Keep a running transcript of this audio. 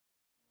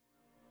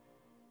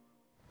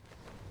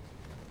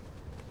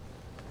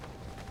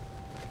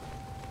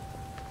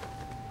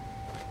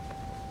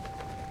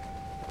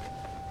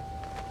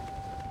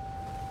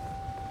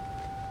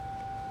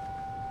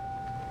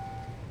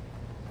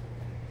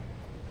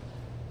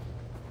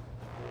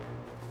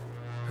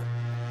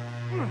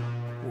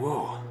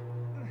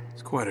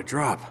Quite a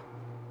drop.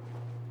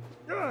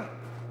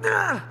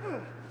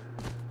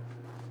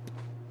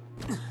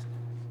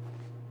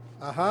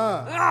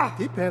 Aha!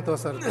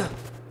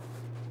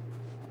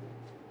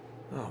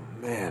 Oh,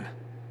 man.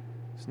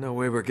 There's no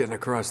way we're getting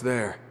across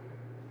there.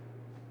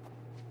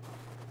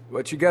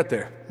 What you got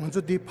there?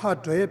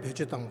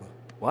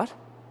 What?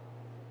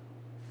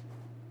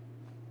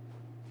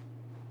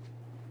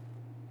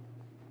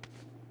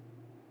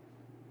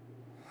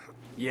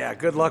 Yeah,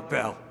 good luck,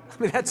 pal.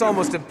 I mean, that's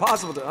almost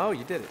impossible to... Oh,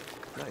 you did it.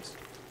 Nice.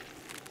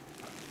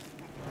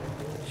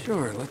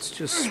 Sure, let's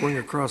just swing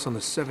across on the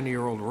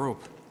 70-year-old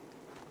rope.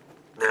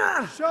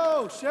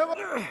 Show!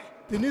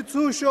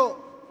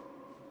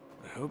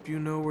 I hope you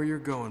know where you're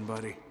going,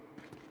 buddy.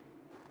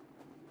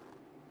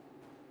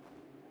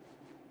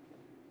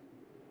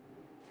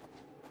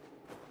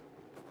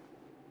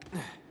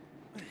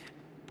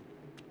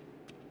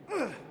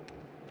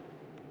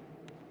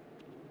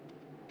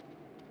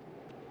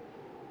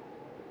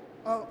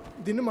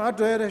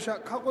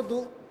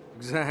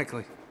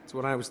 Exactly. That's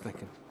what I was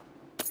thinking.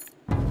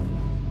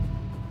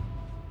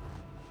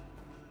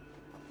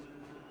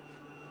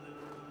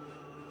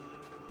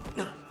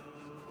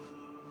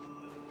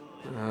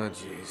 Oh,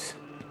 jeez.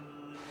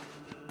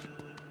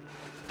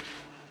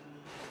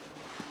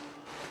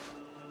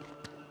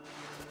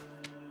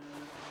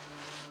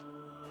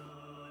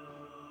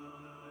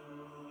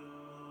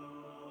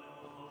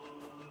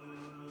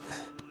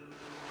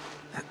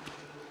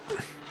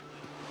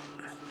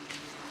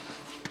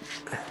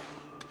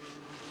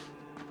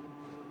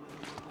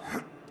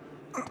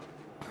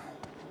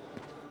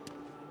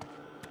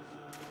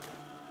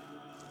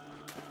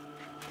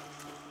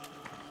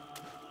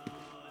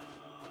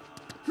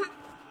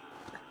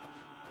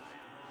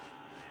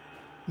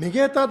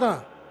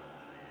 미개따다.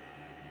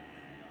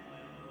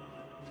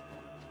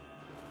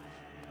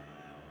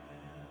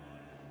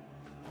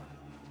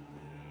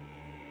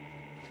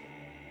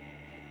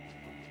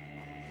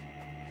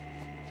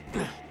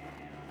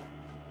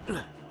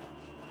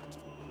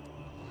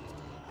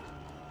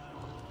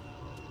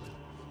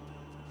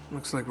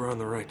 Looks like we're on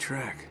the right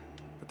track,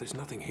 but there's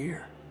nothing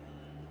here.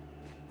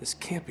 This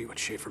can't be what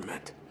Schaefer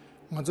meant.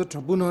 먼저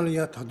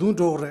저분을이야 더둥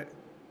좋으래.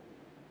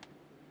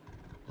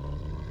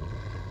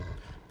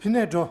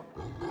 피내줘.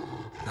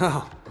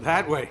 Oh,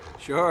 that way.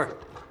 Sure.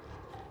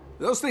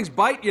 Those things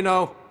bite, you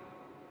know.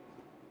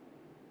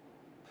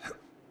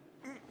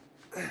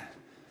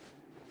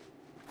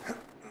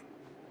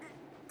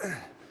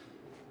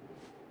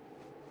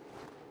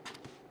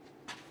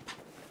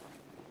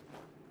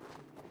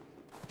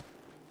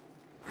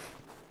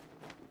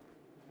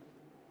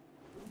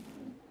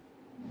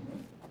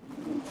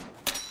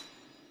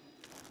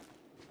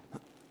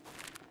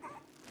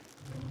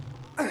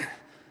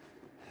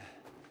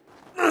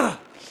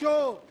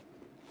 쇼.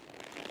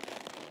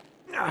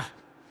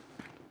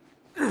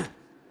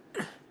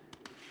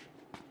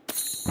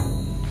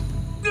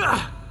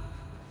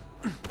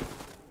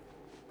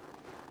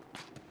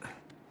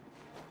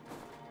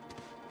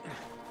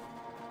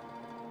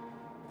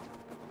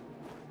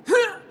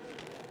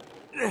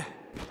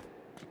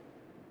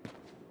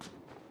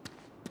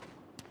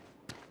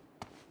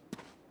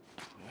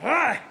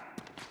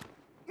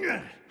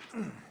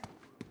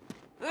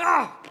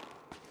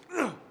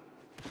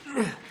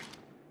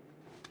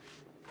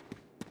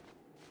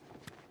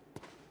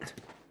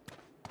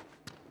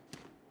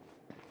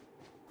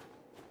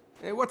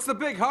 Hey, what's the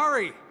big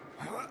hurry?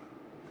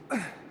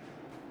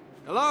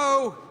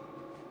 Hello?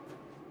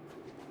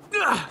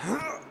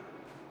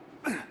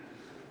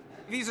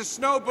 These are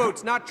snow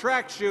boots, not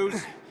track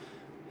shoes.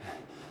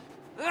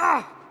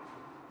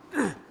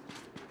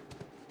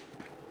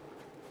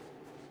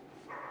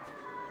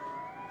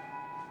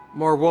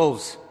 More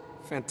wolves.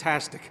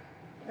 Fantastic.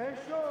 Hey,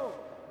 쇼.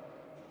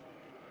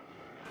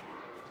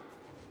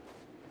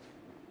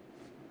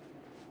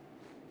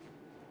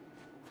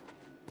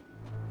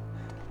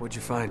 What'd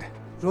you find?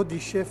 로디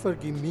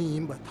셰퍼기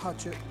미임바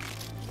타체.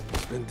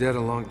 It's been dead a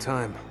long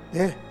time.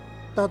 네,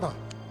 따다.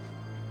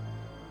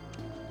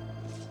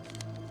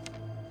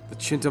 The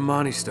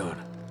Chintimani stone.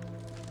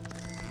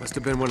 Must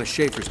have been one of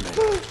Schaefer's men.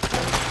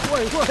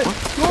 Wait, go!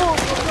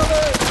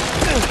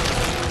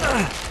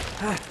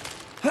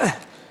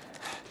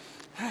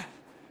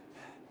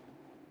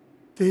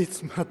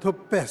 This matter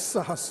best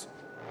us.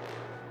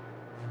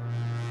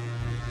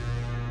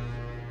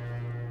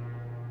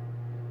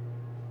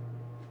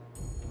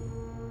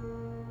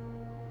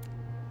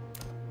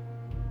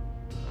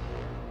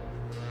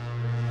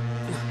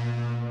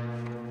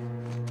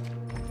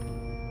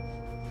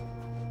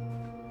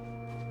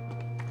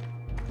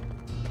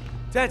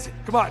 Tenzin,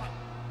 come on.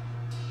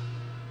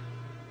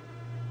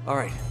 All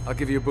right, I'll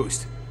give you a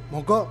boost.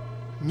 뭐가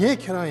네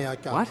캐라야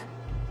까. What?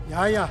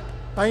 야야,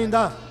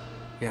 따인다.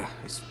 Yeah,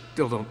 I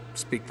still don't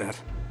speak that.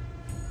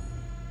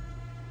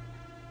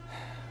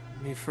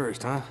 Me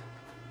first, huh?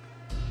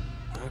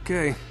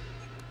 Okay.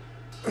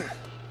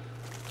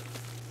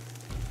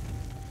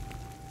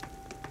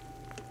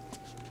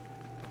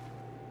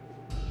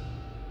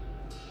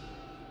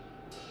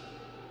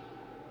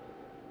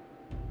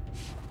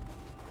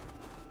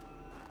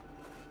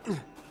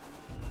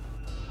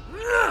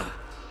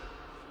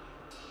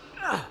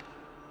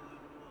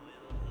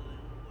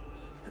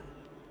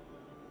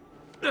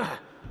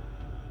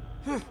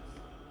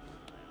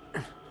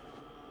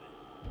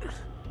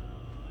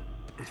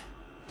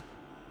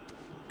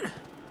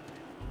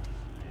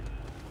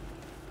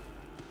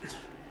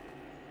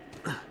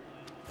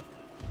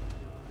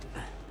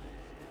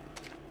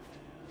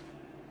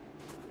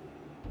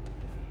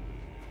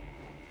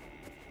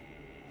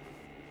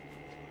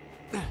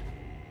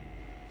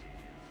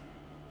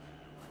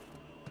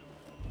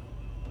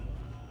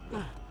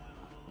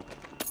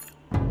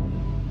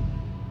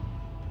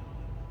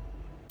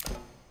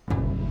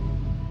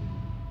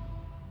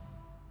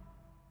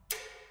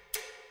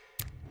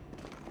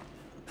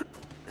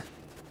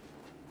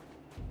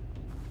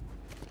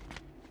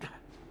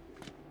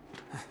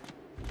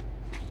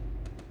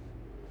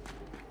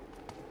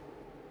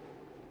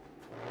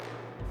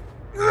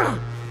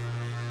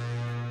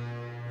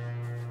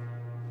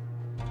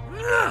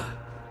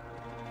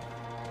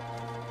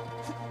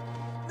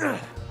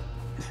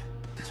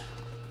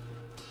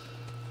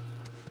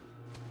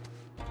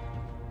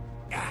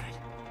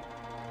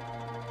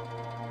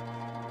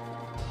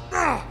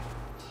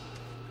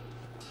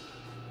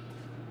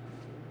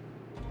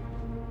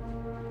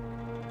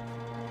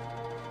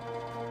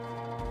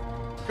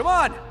 Come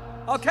on!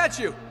 I'll catch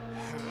you!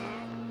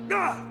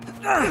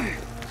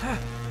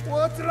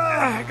 What's wrong?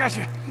 I got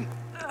you.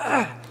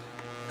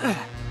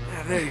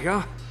 There you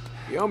go.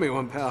 You owe me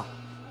one, pal.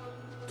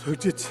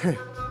 도대체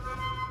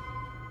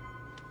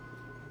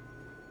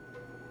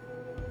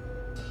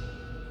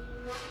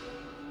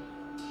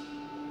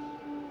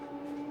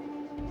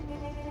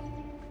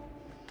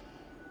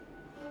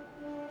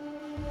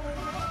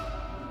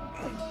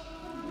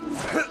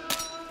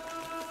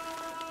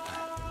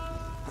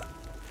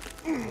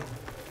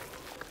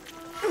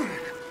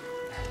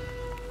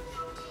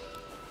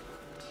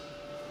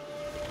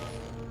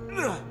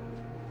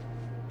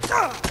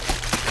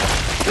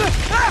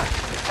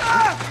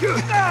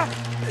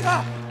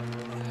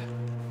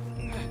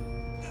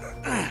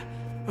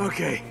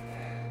Okay,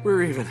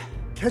 we're even.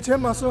 개체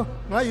맞서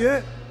나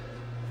얘.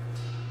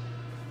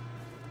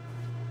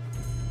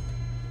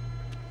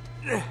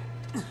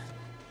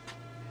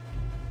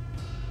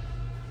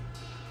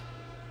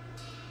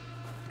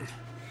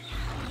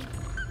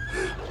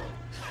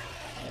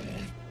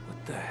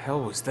 What the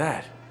hell was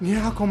that?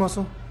 니야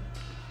고마서.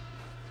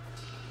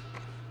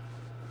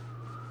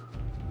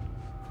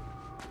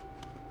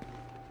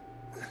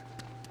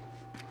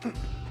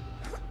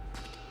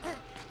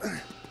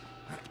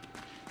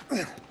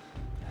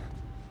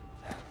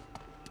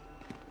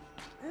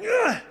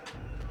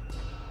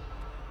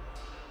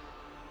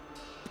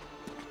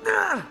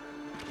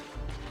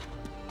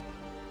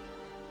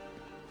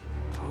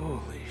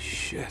 Holy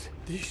shit.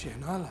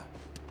 디시나라.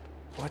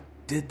 What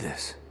did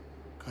this?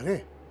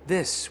 그래.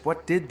 This,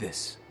 what did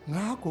this?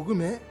 나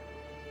고금에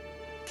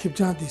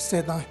킵자디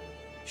세다.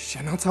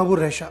 샤나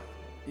차부레샤.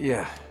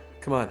 Yeah,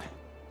 come on.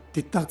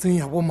 뒷딱증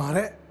야보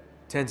말해.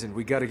 Tenzin,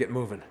 we gotta get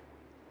moving.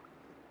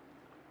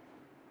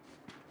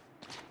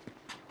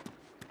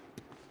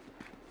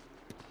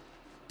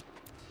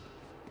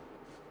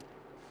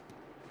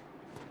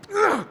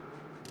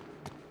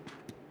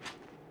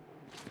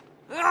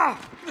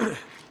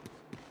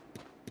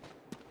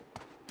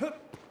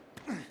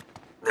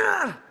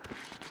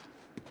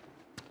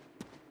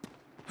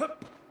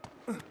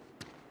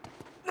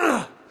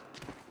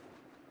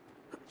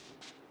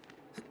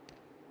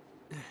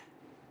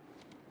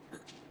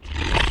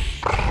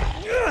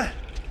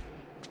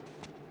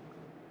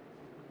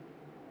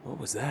 What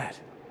was that?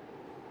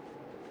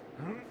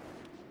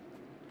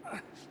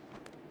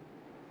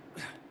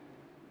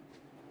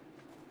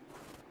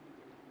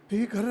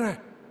 비 그래.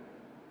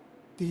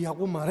 디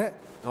야보 말해.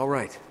 All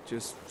right,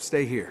 just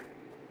stay here.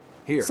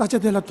 Here.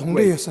 사제들라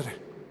동네였어래.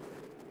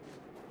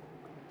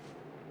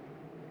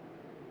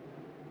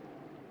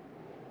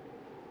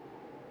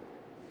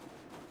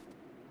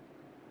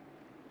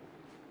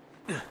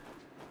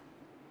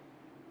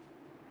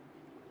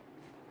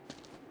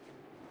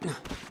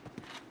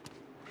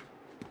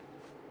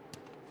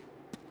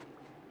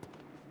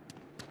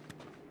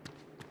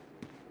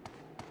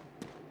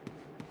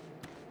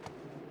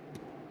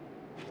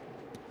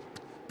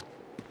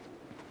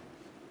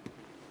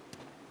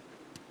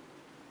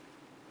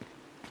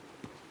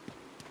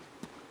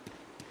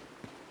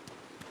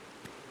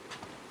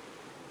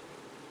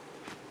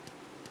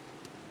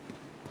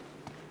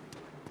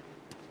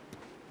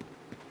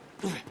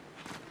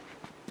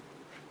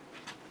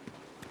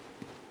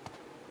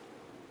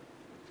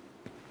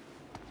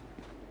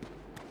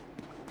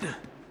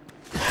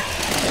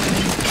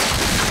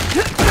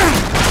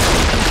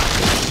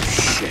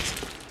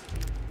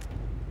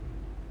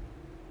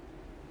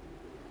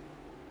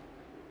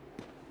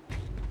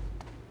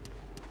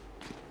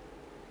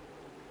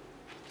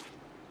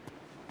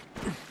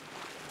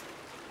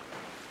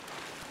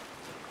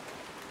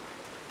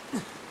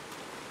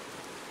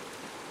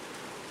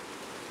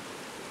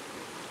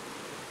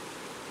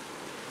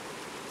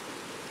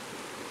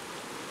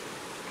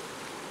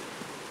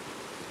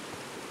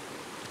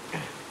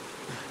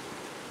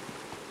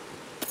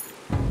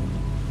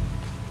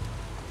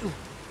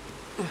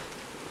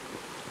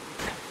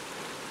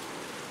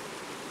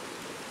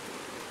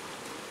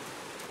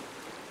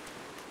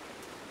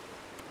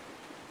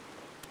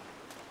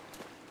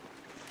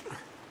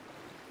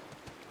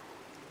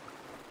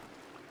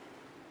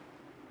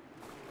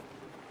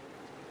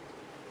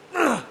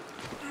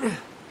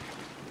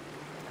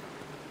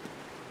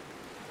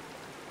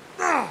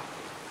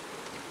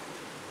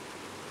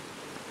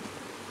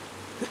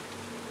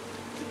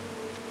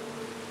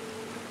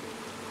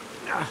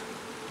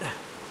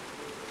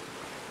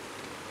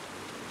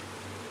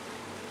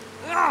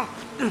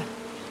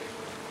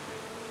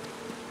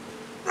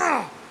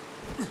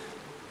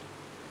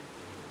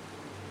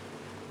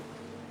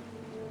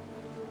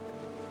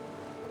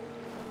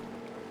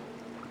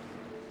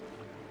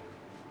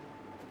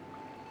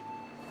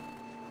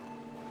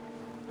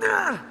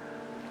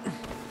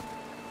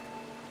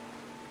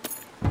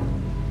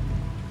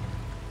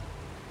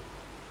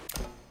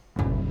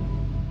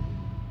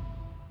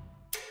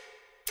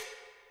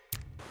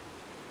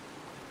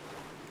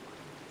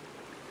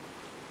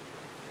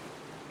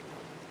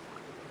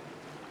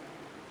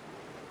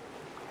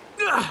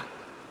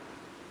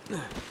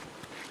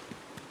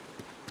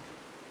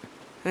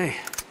 Hey,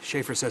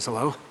 Schaefer says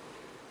hello.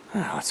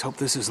 Let's hope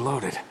this is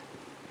loaded.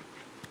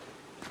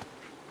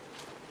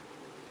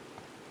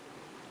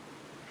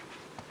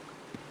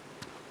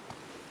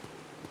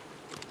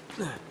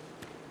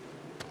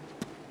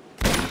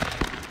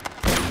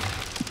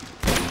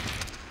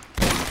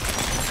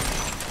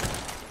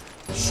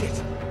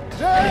 Shit.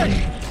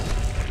 Drake!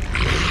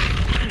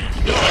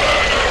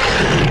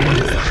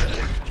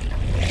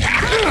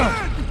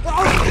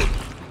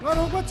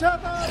 Ngaro ko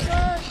chata,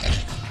 Drake!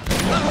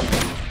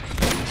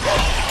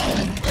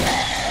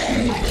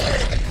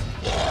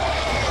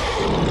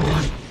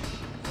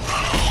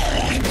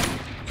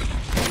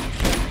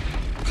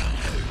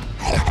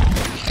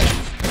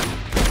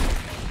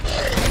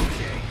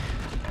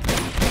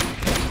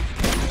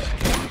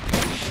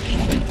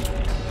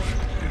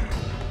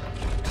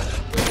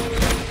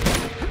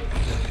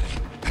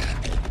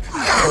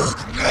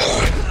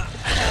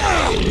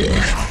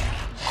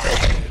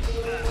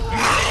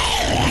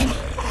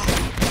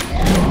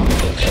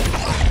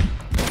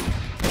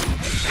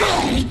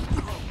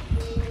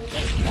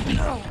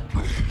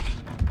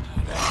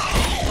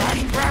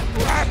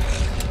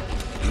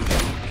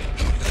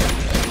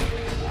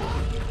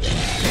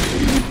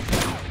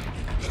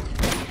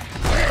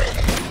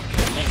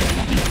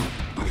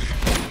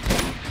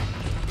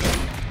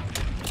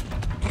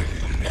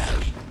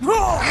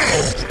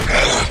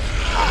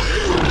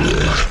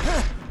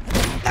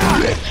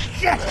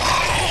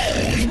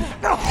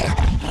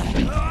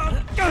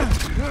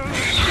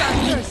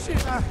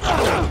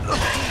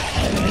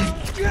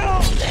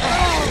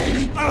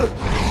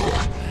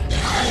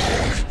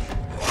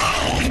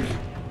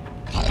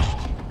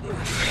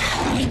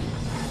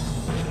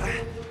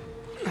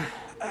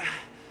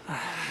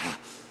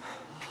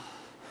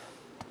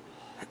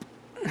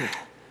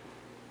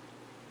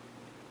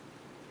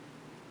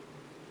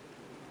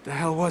 The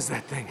hell was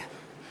that thing?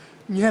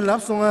 Nye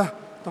lap songa,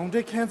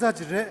 tongde kenza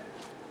jire.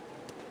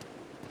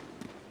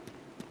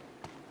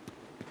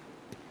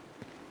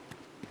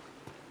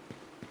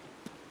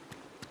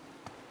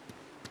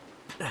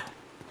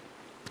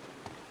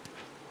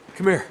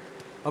 Come here.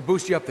 I'll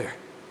boost you up there.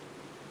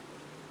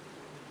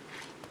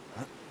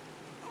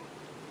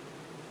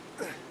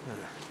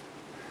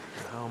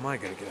 How am I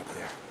gonna get up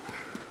there?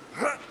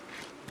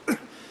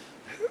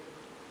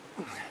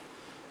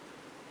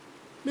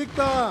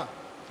 Mikta!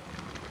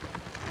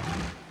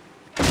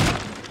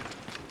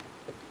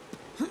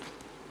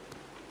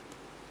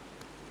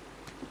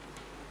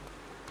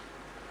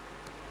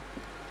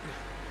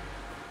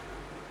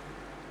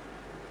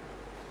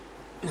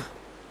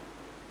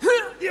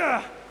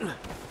 Yeah.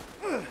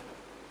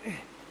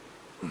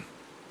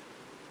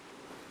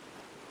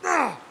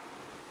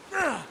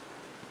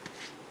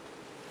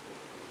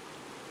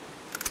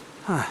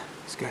 Huh.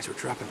 These guys were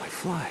dropping like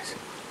flies.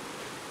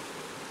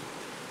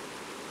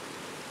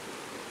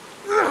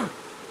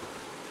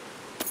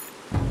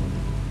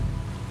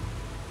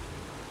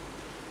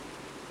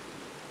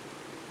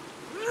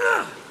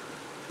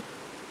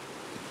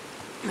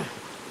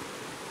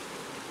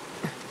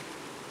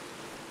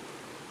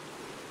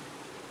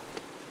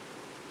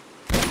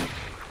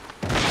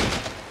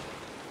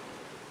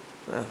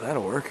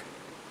 That'll work.